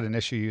recover? Is that an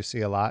issue you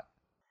see a lot?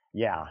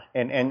 Yeah.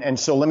 And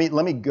so let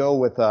me go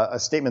with a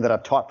statement that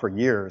I've taught for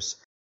years.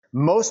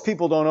 Most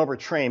people don't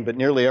overtrain, but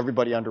nearly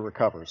everybody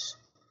under-recovers.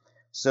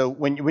 So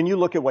when you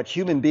look at what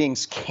human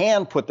beings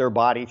can put their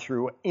body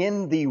through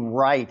in the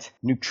right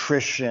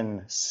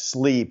nutrition,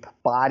 sleep,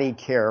 body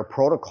care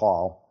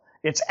protocol,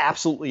 it's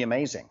absolutely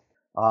amazing.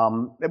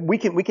 We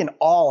can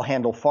all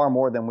handle far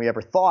more than we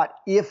ever thought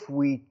if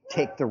we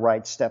take the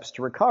right steps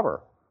to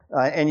recover.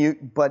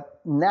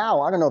 But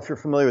now, I don't know if you're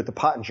familiar with the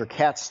Pottinger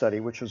cat study,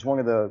 which was one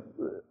of the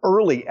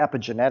early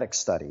epigenetic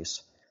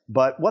studies.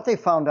 But what they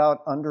found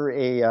out under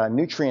a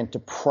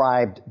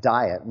nutrient-deprived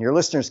diet, and your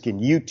listeners can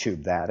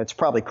YouTube that. It's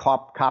probably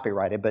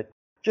copyrighted, but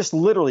just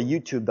literally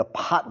YouTube the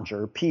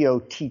Pottinger, Pottenger,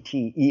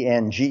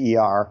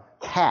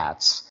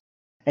 cats,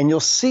 and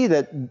you'll see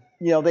that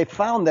they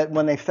found that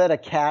when they fed a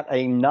cat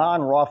a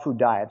non-raw food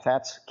diet,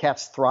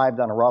 cats thrived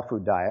on a raw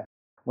food diet.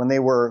 When they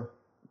were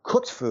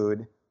cooked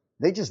food,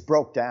 they just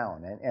broke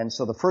down, and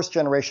so the first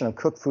generation of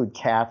cooked food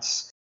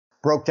cats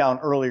broke down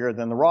earlier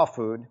than the raw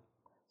food.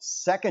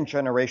 Second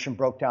generation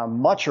broke down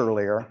much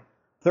earlier.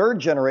 Third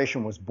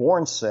generation was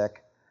born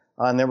sick,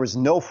 and there was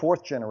no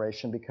fourth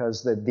generation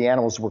because the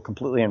animals were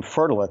completely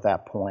infertile at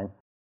that point.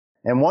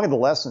 And one of the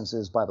lessons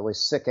is, by the way,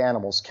 sick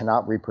animals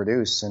cannot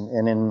reproduce.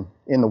 And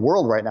in the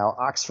world right now,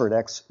 Oxford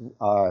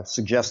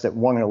suggests that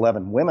 1 in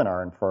 11 women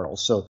are infertile.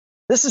 So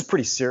this is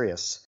pretty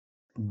serious.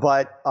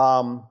 But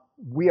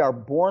we are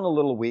born a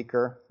little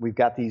weaker. We've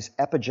got these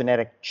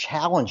epigenetic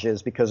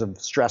challenges because of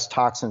stress,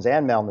 toxins,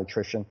 and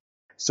malnutrition.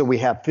 So we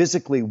have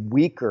physically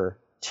weaker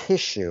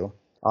tissue,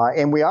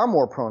 and we are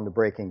more prone to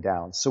breaking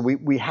down. So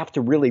we have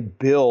to really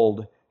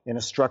build in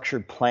a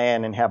structured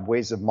plan and have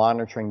ways of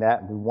monitoring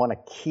that. And we want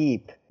to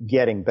keep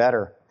getting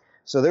better.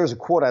 So there was a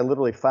quote I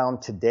literally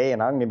found today,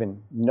 and I don't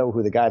even know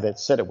who the guy that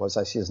said it was.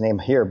 I see his name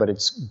here, but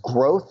it's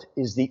growth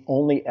is the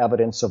only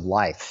evidence of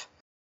life.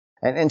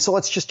 And so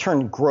let's just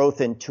turn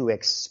growth into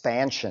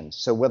expansion.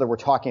 So whether we're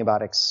talking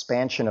about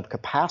expansion of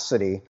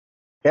capacity,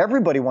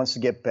 everybody wants to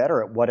get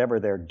better at whatever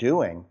they're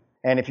doing.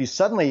 And if you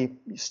suddenly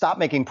stop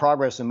making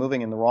progress and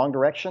moving in the wrong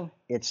direction,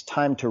 it's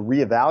time to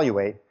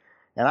reevaluate.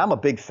 And I'm a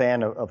big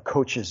fan of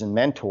coaches and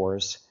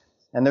mentors.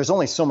 And there's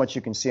only so much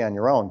you can see on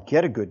your own.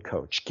 Get a good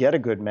coach, get a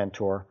good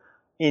mentor,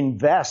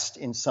 invest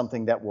in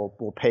something that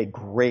will pay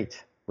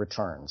great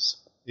returns.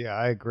 Yeah,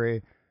 I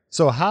agree.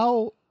 So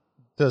how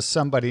does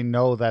somebody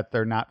know that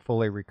they're not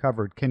fully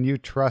recovered? Can you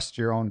trust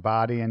your own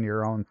body and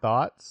your own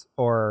thoughts?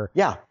 Or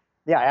Yeah,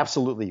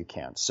 absolutely you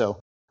can. So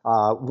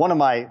one of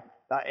my,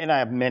 and I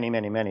have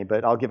many,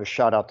 but I'll give a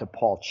shout out to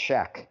Paul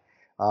Chek,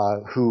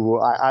 who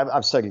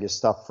I've studied his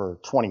stuff for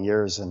 20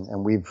 years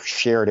and we've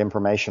shared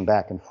information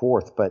back and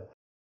forth. But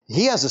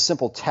he has a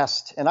simple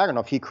test, and I don't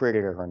know if he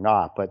created it or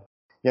not, but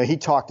he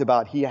talked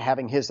about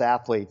having his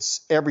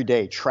athletes every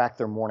day track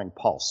their morning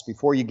pulse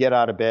before you get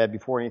out of bed,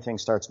 before anything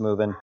starts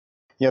moving.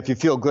 If you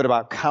feel good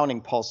about counting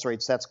pulse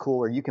rates, that's cool.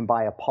 Or you can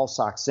buy a pulse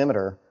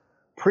oximeter,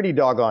 pretty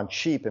doggone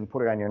cheap, and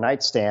put it on your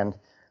nightstand,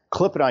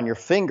 clip it on your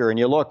finger, and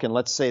you look, and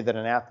let's say that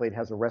an athlete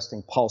has a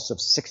resting pulse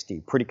of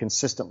 60 pretty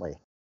consistently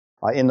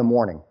in the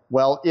morning.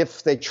 Well,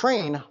 if they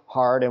train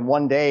hard and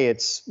one day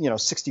it's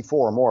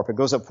 64 or more, if it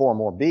goes up 4 or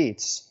more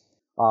beats,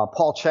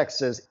 Paul Chek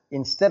says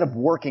instead of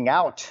working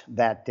out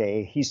that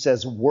day, he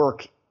says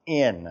work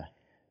in,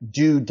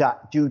 do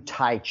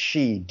Tai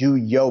Chi, do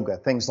yoga,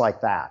 things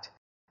like that.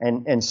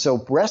 And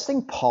so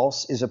resting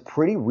pulse is a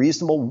pretty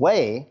reasonable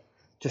way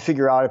to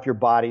figure out if your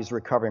body's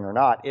recovering or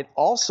not. It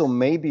also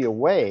may be a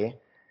way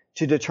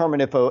to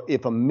determine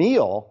if a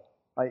meal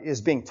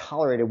is being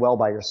tolerated well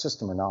by your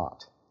system or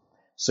not.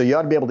 So you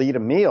ought to be able to eat a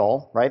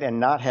meal, right, and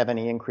not have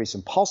any increase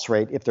in pulse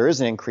rate. If there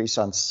is an increase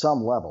on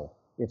some level,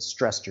 it's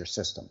stressed your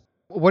system.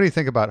 what do you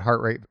think about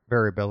heart rate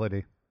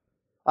variability?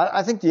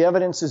 I think the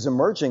evidence is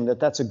emerging that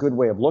that's a good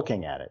way of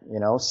looking at it.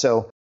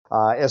 So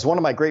as one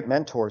of my great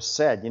mentors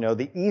said,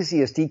 the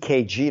easiest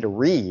EKG to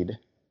read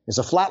is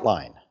a flat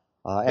line.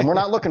 And we're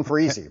not looking for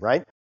easy,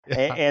 right?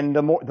 Yeah. And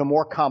the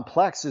more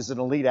complex is an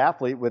elite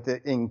athlete with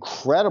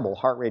incredible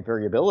heart rate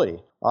variability.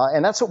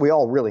 And that's what we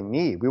all really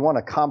need. We want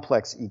a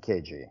complex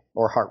EKG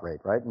or heart rate,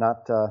 right?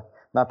 Not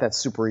that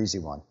super easy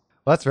one.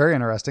 Well, that's very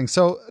interesting.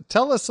 So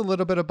tell us a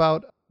little bit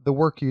about the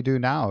work you do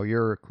now.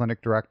 You're a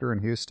clinic director in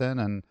Houston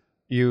and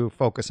you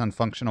focus on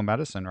functional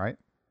medicine, right?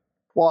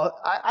 Well,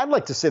 I'd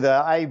like to say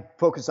that I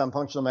focused on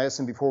functional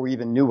medicine before we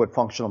even knew what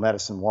functional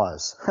medicine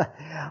was.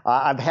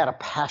 I've had a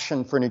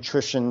passion for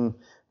nutrition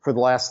for the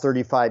last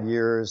 35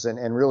 years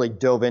and really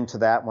dove into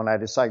that when I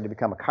decided to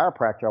become a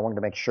chiropractor. I wanted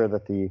to make sure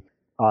that the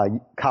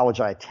college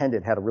I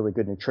attended had a really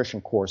good nutrition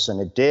course, and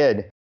it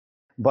did.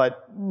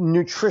 But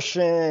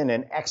nutrition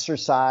and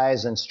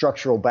exercise and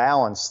structural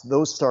balance,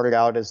 those started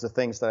out as the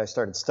things that I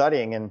started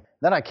studying. And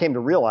then I came to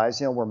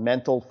realize, we're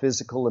mental,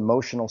 physical,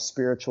 emotional,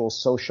 spiritual,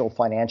 social,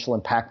 financial,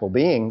 impactful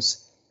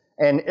beings.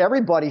 And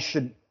everybody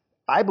should,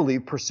 I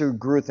believe, pursue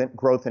growth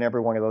in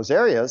every one of those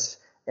areas.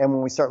 And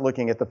when we start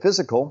looking at the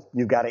physical,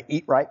 you've got to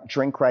eat right,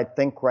 drink right,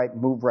 think right,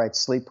 move right,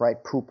 sleep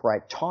right, poop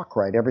right, talk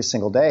right every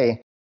single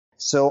day.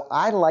 So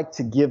I like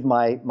to give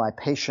my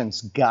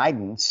patients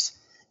guidance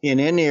in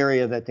any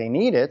area that they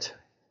need it,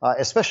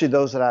 especially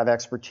those that have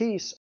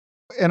expertise.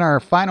 In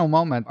our final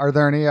moment, are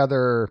there any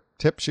other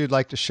tips you'd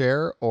like to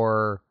share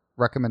or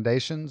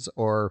recommendations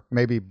or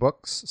maybe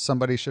books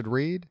somebody should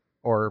read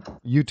or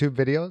YouTube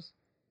videos?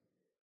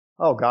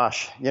 Oh,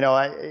 gosh.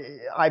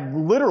 I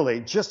literally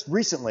just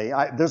recently,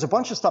 there's a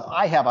bunch of stuff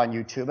I have on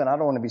YouTube, and I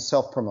don't want to be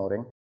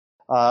self-promoting.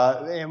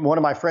 And one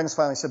of my friends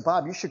finally said,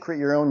 Bob, you should create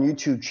your own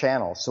YouTube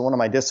channel. So one of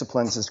my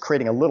disciplines is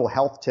creating a little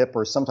health tip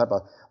or some type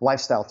of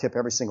lifestyle tip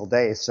every single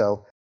day.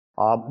 So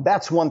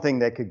that's one thing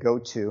they could go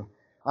to.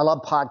 I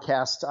love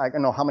podcasts. I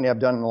don't know how many I've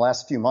done in the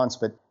last few months,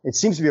 but it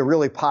seems to be a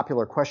really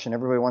popular question.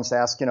 Everybody wants to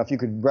ask, if you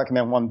could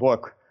recommend one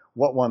book,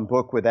 what one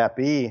book would that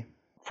be?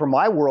 For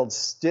my world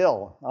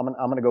still, I'm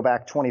going to go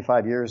back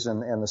 25 years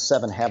and the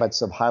 7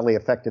 Habits of Highly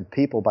Effective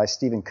People by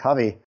Stephen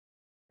Covey.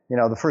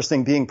 The first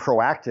thing being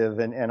proactive,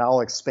 and I'll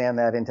expand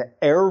that into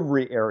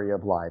every area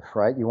of life,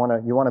 right? You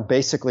want to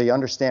basically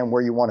understand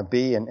where you want to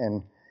be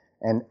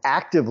and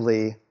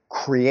actively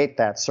create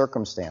that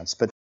circumstance.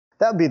 But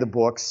that would be the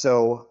book.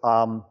 So,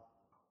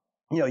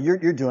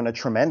 you're doing a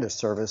tremendous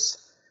service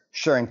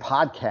sharing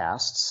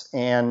podcasts,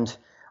 and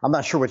I'm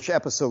not sure which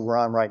episode we're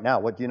on right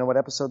now. Do you know what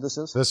episode this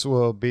is? This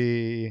will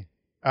be,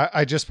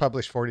 I just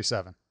published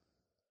 47.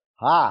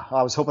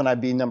 I was hoping I'd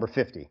be number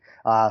 50.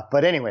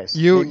 But anyways,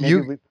 you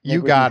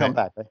got it.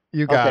 Back, right?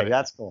 You got it.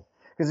 That's cool.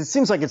 because it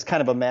seems like it's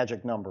kind of a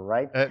magic number,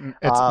 right?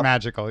 It's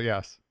magical,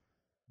 yes.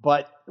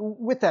 But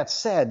with that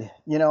said,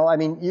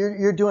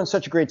 you're doing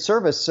such a great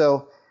service,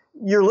 so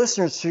your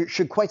listeners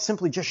should quite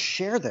simply just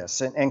share this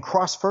and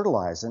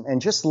cross-fertilize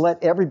and just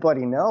let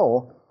everybody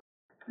know.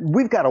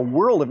 We've got a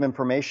world of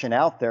information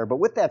out there. But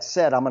with that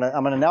said, I'm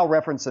gonna now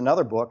reference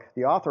another book.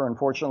 The author,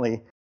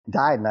 unfortunately,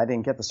 died, and I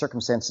didn't get the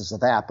circumstances of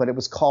that. But it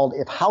was called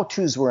 "If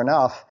How-Tos Were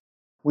Enough,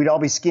 We'd All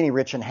Be Skinny,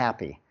 Rich, and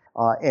Happy."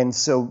 And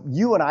so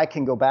you and I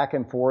can go back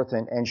and forth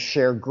and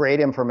share great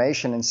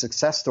information and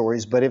success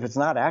stories. But if it's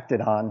not acted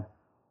on,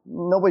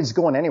 nobody's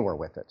going anywhere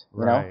with it.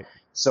 You know?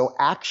 So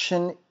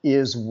action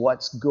is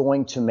what's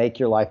going to make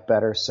your life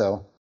better.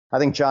 So I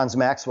think John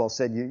Maxwell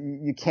said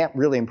you can't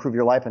really improve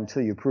your life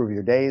until you improve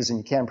your days, and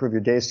you can't improve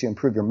your days till you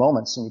improve your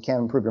moments, and you can't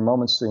improve your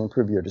moments till you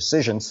improve your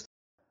decisions.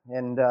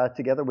 And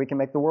together we can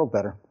make the world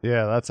better.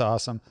 Yeah, that's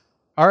awesome.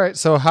 All right,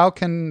 so how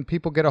can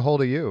people get a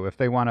hold of you if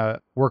they want to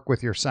work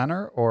with your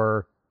center,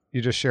 or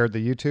you just shared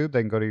the YouTube,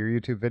 they can go to your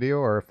YouTube video,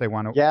 or if they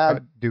want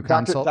to do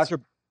consults?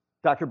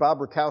 Dr. Bob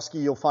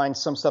Rakowski, you'll find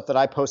some stuff that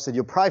I posted.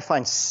 You'll probably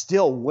find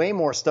still way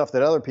more stuff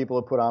that other people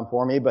have put on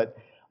for me, but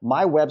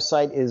my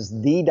website is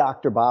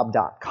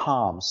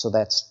thedrbob.com. So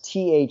that's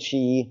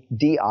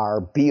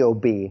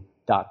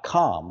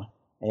THEDRBOB.com.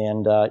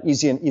 And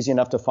easy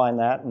enough to find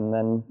that. And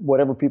then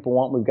whatever people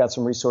want, we've got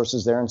some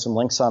resources there and some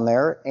links on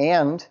there.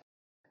 And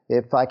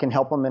if I can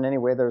help them in any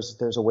way,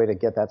 there's a way to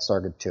get that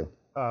started too.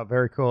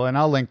 Very cool. And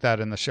I'll link that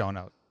in the show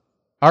notes.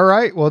 All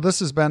right. Well, this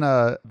has been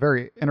a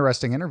very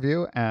interesting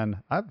interview, and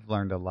I've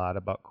learned a lot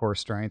about core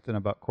strength and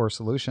about core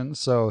solutions.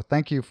 So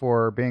thank you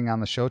for being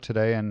on the show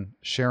today and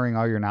sharing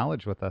all your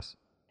knowledge with us.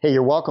 Hey,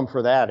 you're welcome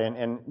for that.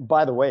 And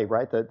by the way,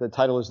 right, the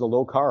title is The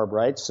Low Carb,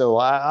 right? So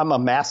I'm a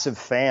massive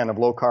fan of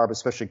low carb,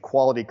 especially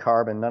quality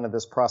carb and none of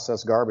this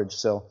processed garbage.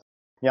 So,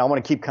 I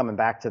want to keep coming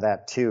back to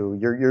that too.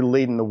 You're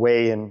leading the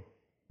way in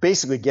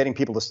basically getting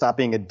people to stop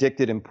being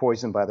addicted and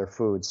poisoned by their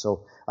food.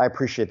 So I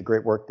appreciate the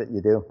great work that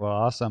you do. Well,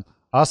 awesome.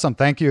 Awesome.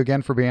 Thank you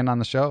again for being on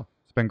the show.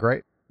 It's been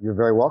great. You're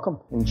very welcome.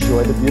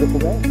 Enjoy the beautiful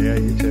day. Yeah,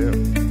 you too.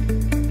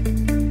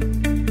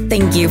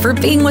 Thank you for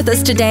being with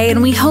us today,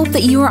 and we hope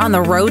that you are on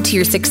the road to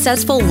your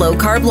successful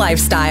low-carb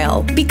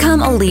lifestyle.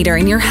 Become a leader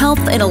in your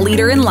health and a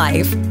leader in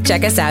life.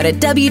 Check us out at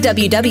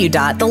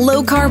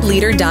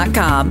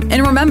www.thelowcarbleader.com.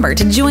 And remember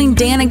to join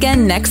Dan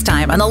again next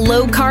time on the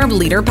Low Carb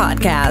Leader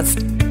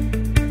Podcast.